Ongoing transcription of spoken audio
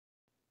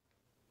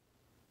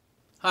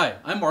Hi,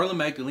 I'm Marlon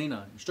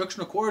Magdalena,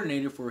 Instructional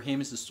Coordinator for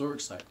Haman's Historic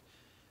Site.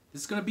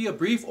 This is going to be a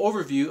brief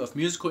overview of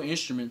musical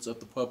instruments of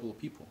the Pueblo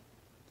people.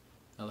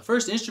 Now, the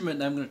first instrument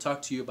that I'm going to talk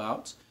to you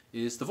about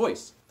is the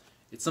voice.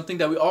 It's something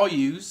that we all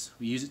use.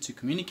 We use it to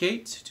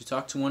communicate, to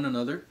talk to one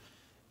another,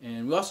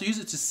 and we also use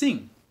it to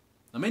sing.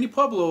 Now, many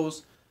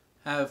Pueblos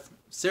have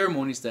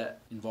ceremonies that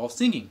involve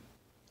singing,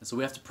 and so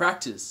we have to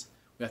practice.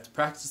 We have to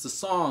practice the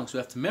songs. We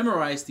have to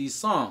memorize these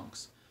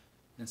songs,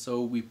 and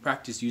so we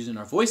practice using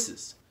our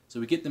voices. So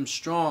we get them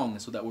strong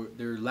so that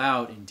they're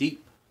loud and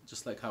deep,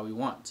 just like how we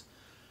want.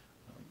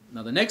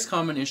 Now the next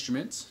common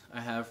instrument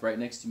I have right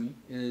next to me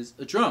is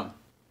a drum.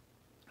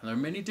 Now, there are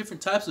many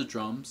different types of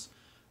drums.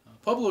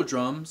 Pueblo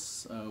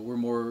drums we're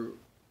more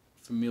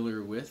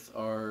familiar with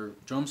are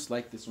drums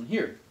like this one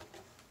here.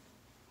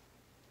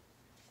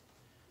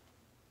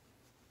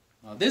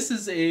 This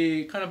is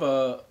a kind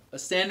of a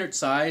standard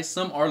size.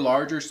 Some are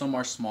larger, some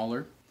are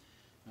smaller.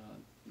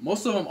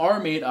 Most of them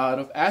are made out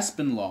of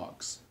aspen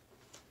logs.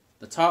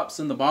 The tops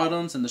and the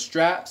bottoms and the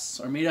straps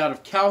are made out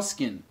of cow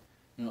skin.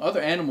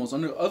 Other animals,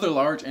 other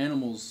large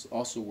animals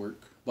also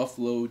work.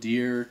 Buffalo,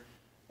 deer,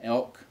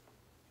 elk.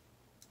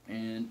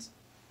 And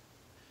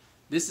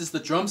this is the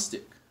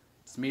drumstick.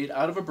 It's made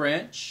out of a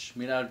branch,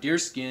 made out of deer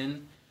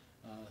skin,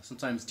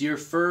 sometimes deer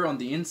fur on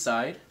the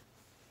inside.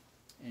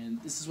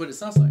 And this is what it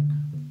sounds like.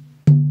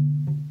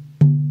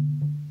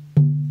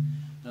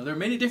 Now there are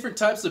many different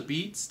types of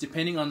beats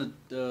depending on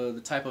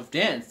the type of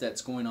dance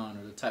that's going on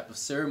or the type of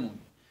ceremony.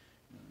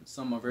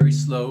 Some are very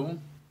slow,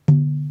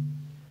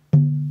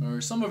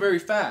 or some are very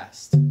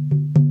fast. Okay,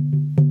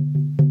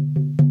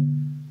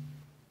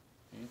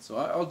 so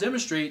I'll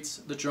demonstrate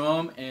the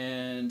drum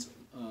and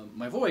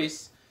my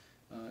voice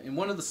in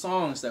one of the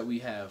songs that we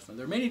have.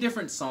 There are many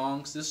different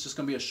songs. This is just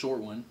going to be a short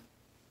one.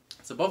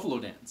 It's a buffalo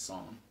dance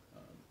song,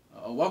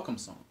 a welcome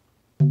song.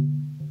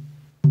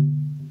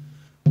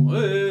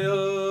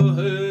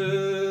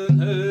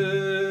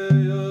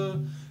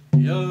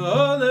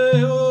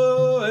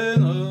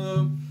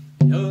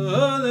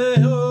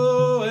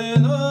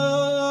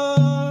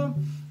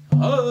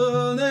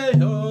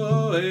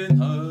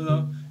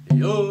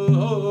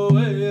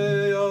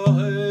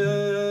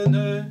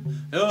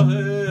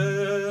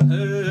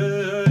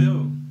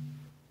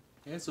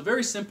 So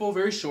very simple,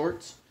 very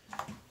short,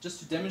 just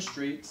to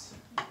demonstrate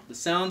the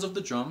sounds of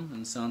the drum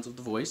and the sounds of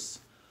the voice.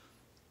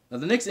 Now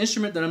the next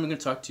instrument that I'm going to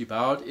talk to you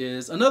about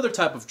is another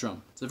type of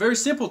drum. It's a very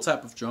simple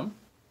type of drum.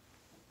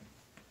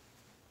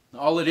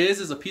 All it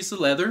is a piece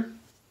of leather,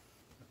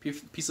 a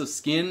piece of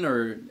skin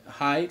or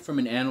hide from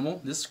an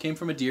animal. This came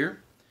from a deer.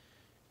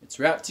 It's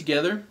wrapped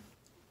together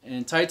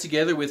and tied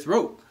together with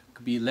rope. It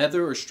could be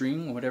leather or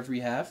string or whatever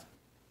you have.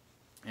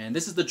 And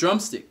this is the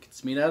drumstick.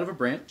 It's made out of a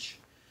branch.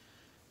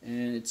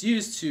 And it's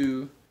used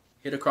to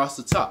hit across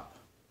the top.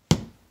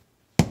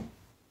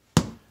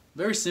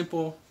 Very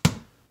simple,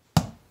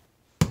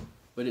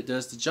 but it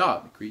does the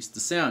job. It creates the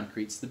sound,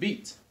 creates the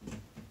beat.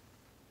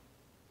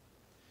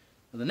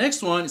 Now, the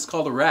next one is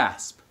called a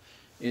rasp.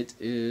 It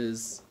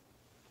is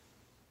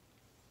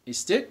a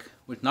stick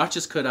with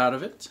notches cut out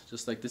of it,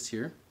 just like this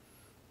here.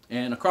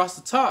 And across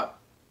the top,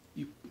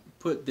 you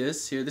put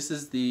this here. This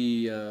is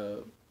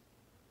a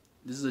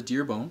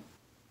deer bone,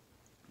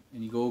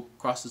 and you go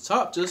across the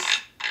top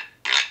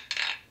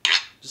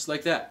just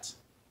like that.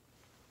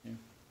 Okay.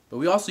 But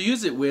we also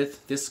use it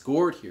with this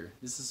gourd here.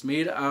 This is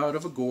made out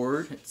of a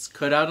gourd. It's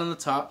cut out on the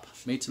top,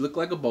 made to look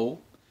like a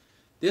bowl.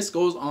 This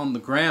goes on the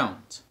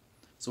ground.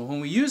 So when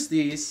we use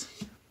these,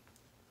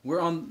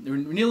 we're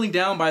kneeling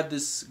down by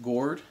this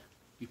gourd.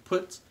 We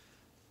put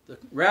the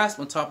rasp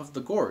on top of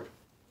the gourd.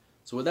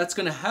 So what that's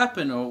going to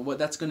happen, or what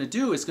that's going to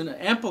do, is going to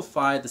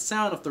amplify the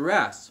sound of the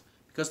rasp.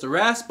 Because the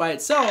rasp by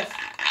itself,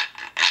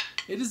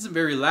 it isn't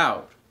very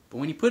loud. But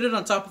when you put it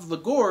on top of the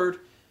gourd,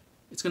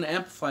 it's going to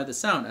amplify the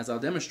sound, as I'll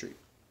demonstrate.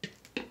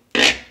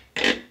 Okay,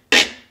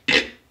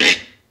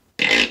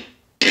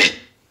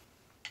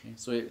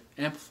 so it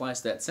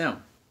amplifies that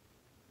sound.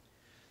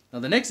 Now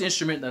the next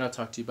instrument that I'll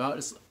talk to you about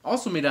is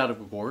also made out of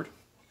a gourd.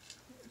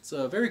 It's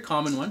a very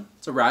common one.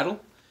 It's a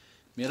rattle,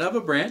 made out of a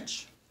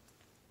branch,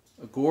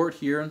 a gourd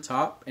here on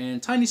top,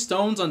 and tiny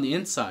stones on the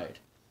inside.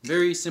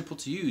 Very simple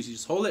to use. You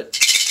just hold it,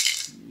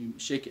 you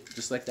shake it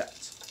just like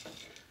that.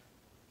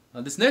 Now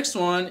this next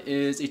one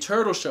is a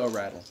turtle shell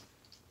rattle.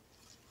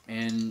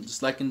 And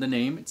just like in the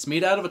name, it's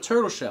made out of a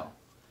turtle shell.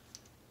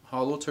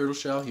 Hollow turtle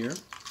shell here.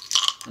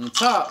 On the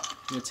top,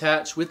 you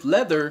attach with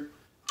leather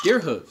deer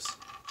hooves.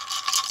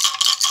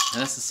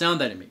 And that's the sound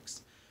that it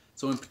makes.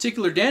 So in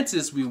particular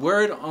dances, we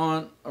wear it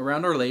on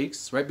around our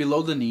legs, right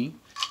below the knee.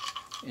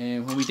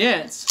 And when we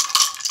dance,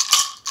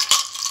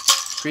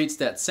 it creates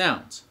that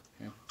sound.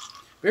 Okay.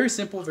 Very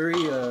simple,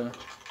 very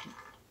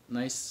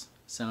nice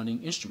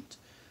sounding instrument.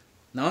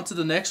 Now on to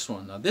the next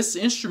one. Now this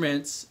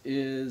instrument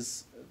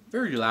is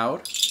very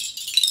loud,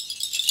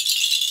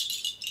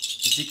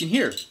 as you can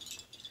hear.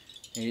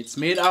 It's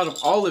made out of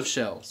olive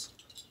shells,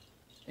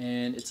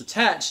 and it's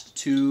attached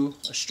to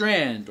a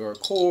strand or a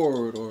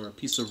cord or a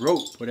piece of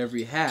rope, whatever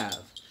you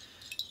have.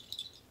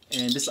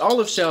 And this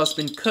olive shell has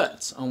been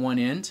cut on one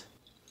end,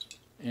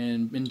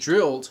 and been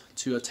drilled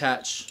to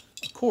attach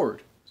a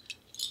cord.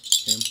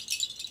 Okay.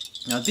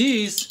 Now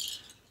these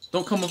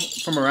don't come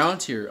from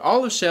around here.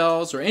 Olive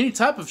shells or any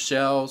type of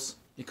shells,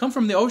 they come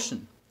from the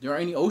ocean. There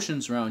aren't any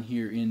oceans around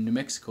here in New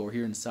Mexico or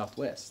here in the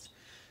Southwest.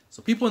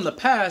 So people in the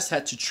past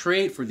had to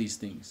trade for these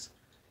things.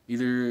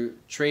 Either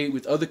trade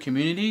with other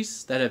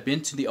communities that have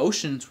been to the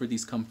oceans where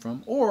these come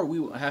from, or we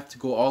will have to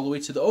go all the way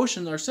to the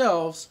ocean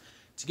ourselves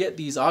to get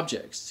these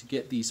objects, to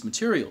get these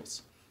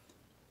materials.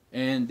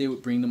 And they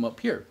would bring them up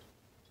here.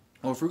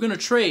 Or if we're going to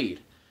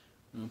trade,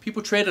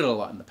 people traded a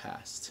lot in the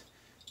past.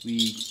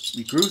 We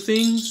grew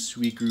things.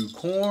 We grew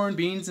corn,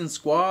 beans, and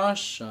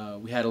squash.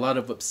 We had a lot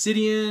of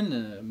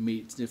obsidian,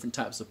 made different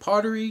types of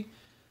pottery.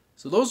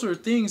 So those are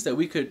things that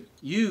we could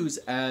use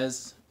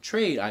as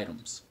trade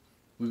items.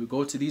 We would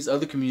go to these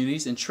other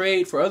communities and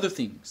trade for other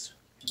things.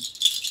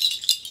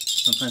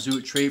 Sometimes we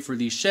would trade for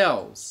these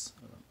shells.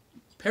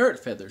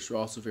 Parrot feathers were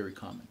also very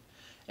common.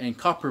 And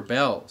copper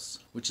bells,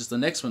 which is the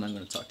next one I'm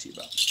going to talk to you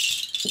about.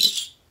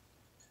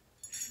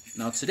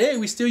 Now today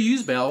we still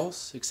use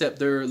bells, except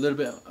they're a little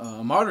bit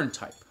modern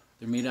type.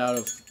 They're made out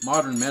of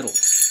modern metal,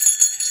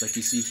 just like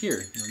you see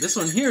here. Now, this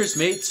one here is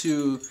made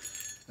to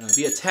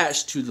be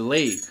attached to the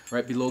leg,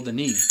 right below the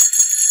knee.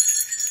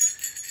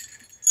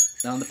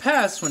 Now in the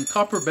past, when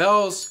copper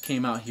bells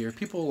came out here,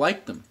 people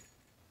liked them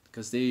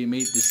because they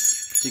made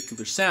this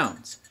particular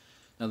sounds.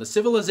 Now the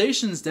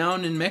civilizations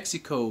down in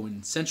Mexico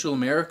and Central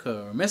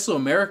America or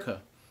Mesoamerica,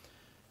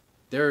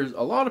 there's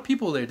a lot of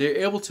people there. They're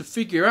able to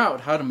figure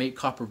out how to make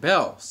copper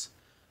bells.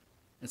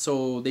 And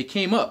so they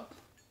came up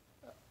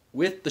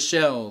with the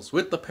shells,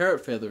 with the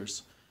parrot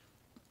feathers,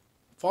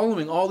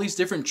 following all these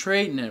different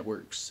trade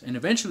networks, and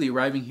eventually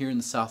arriving here in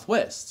the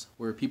Southwest,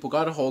 where people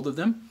got a hold of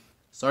them,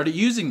 started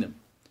using them,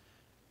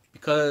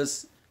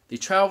 because they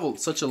traveled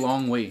such a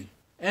long way,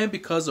 and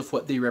because of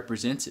what they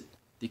represented.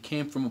 They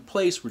came from a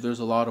place where there's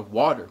a lot of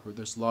water, where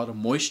there's a lot of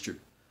moisture,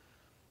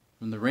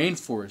 from the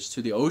rainforest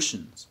to the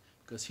oceans.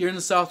 Because here in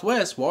the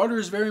Southwest, water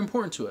is very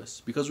important to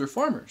us because we're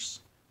farmers.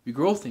 We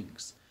grow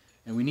things.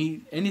 And we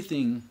need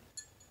anything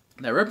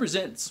that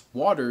represents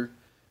water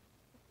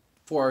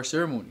for our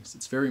ceremonies.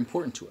 It's very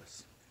important to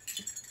us.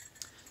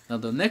 Now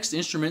the next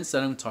instruments that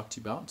I'm going to talk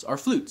to you about are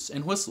flutes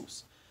and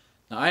whistles.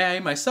 Now I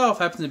myself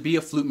happen to be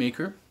a flute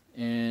maker,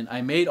 and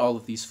I made all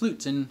of these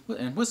flutes and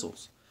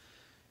whistles.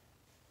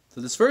 So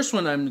this first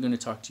one I'm going to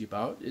talk to you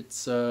about,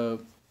 it's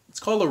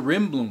called a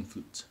rim-blown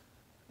flute.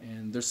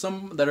 And there's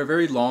some that are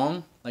very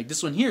long, like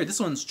this one here.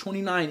 This one's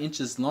 29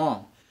 inches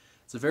long.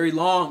 It's a very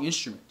long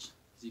instrument,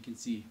 as you can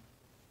see.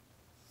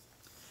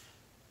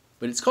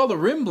 But it's called a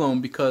rim blown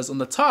because on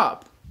the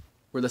top,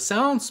 where the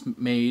sound's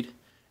made,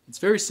 it's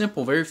very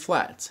simple, very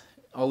flat.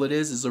 All it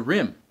is a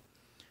rim.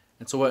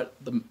 And so what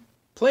the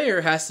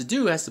player has to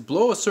do has to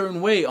blow a certain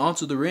way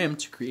onto the rim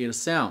to create a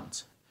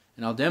sound.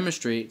 And I'll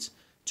demonstrate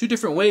two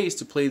different ways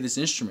to play this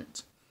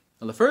instrument.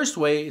 Now the first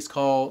way is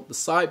called the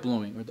side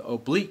blowing, or the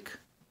oblique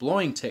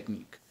blowing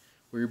technique,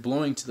 where you're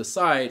blowing to the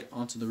side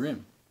onto the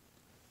rim.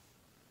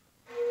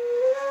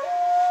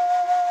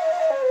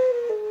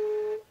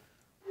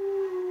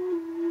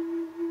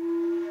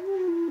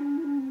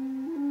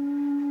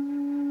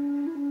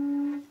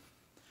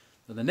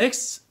 Now the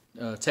next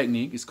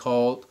technique is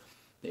called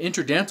the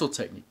interdental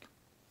technique.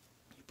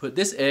 You put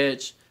this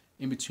edge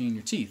in between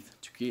your teeth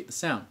to create the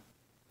sound.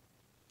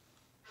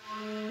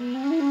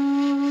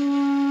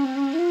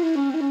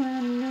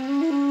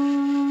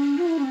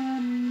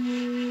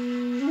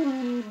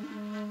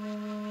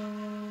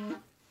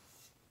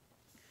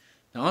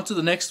 Now on to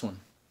the next one.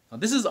 Now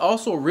this is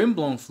also a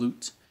rim-blown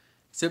flute,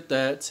 except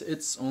that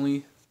it's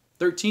only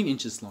 13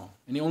 inches long.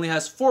 And it only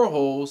has 4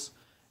 holes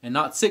and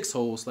not 6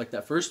 holes like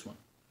that first one.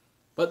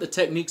 But the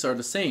techniques are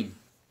the same.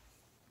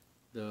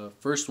 The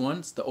first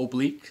one's the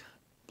oblique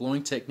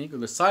blowing technique, or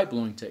the side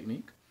blowing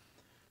technique.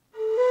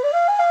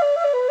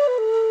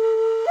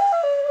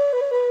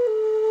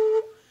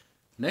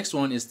 Next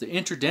one is the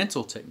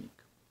interdental technique.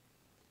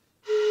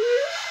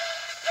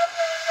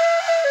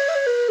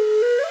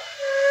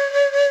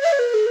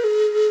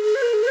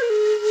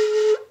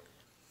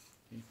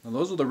 Now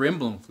those are the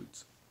rim-blown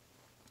flutes.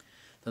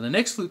 Now the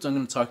next flutes I'm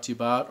going to talk to you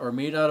about are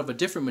made out of a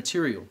different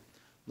material.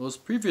 Those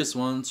previous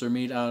ones are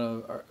made out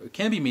of,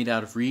 can be made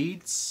out of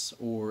reeds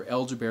or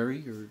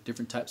elderberry or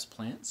different types of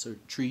plants or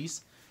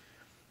trees.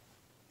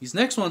 These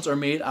next ones are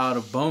made out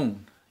of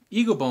bone,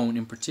 eagle bone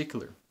in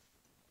particular.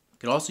 You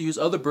could also use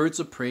other birds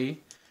of prey.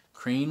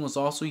 Crane was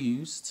also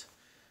used.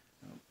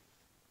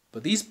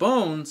 But these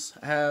bones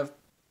have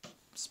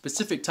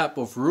specific type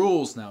of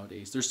rules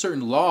nowadays. There's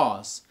certain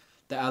laws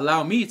that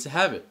allow me to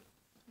have it.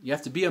 You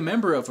have to be a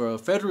member of a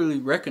federally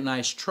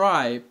recognized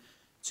tribe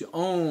to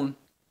own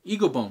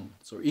eagle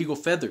bones or eagle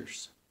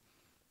feathers,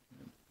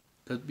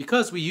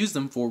 because we use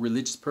them for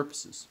religious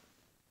purposes.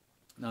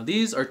 Now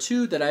these are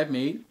two that I've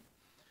made.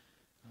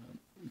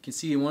 You can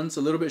see one's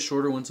a little bit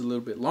shorter, one's a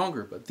little bit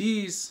longer, but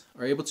these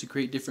are able to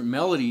create different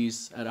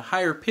melodies at a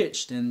higher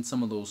pitch than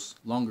some of those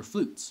longer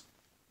flutes.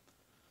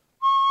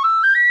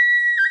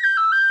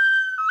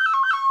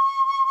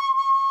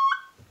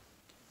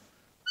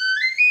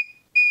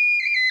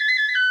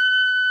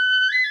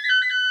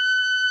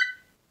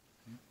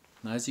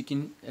 Now,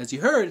 as you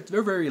heard, it's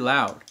very, very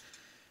loud.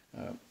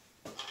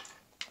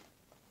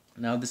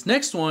 Now this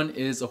next one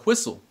is a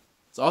whistle.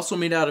 It's also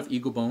made out of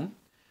eagle bone,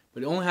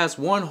 but it only has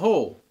one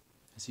hole,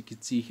 as you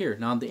can see here.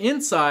 Now on the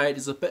inside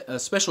is a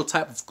special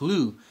type of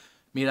glue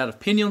made out of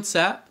pinon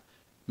sap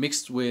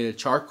mixed with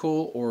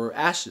charcoal or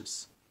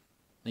ashes.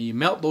 Now you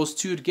melt those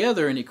two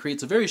together and it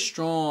creates a very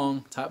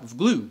strong type of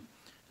glue.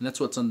 And that's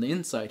what's on the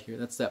inside here.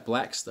 That's that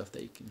black stuff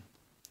that you can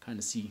kind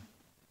of see.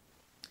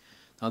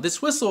 Now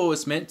this whistle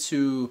is meant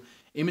to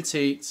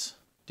imitate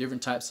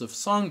different types of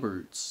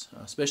songbirds,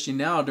 especially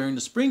now during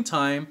the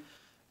springtime.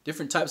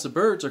 Different types of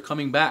birds are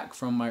coming back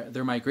from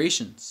their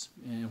migrations,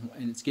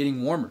 and it's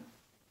getting warmer.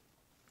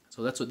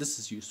 So that's what this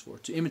is used for,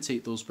 to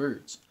imitate those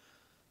birds.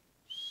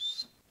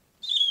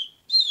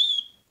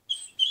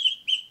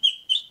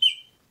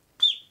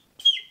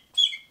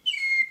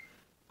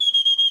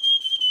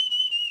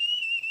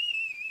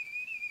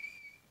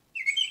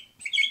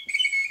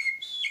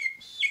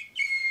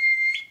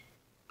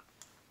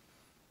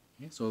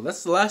 Okay, so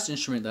that's the last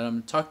instrument that I'm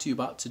going to talk to you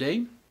about today.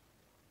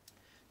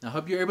 Now, I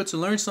hope you're able to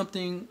learn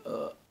something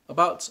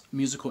about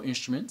musical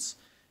instruments,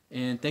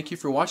 and thank you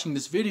for watching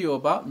this video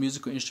about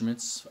musical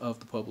instruments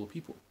of the Pueblo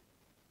people.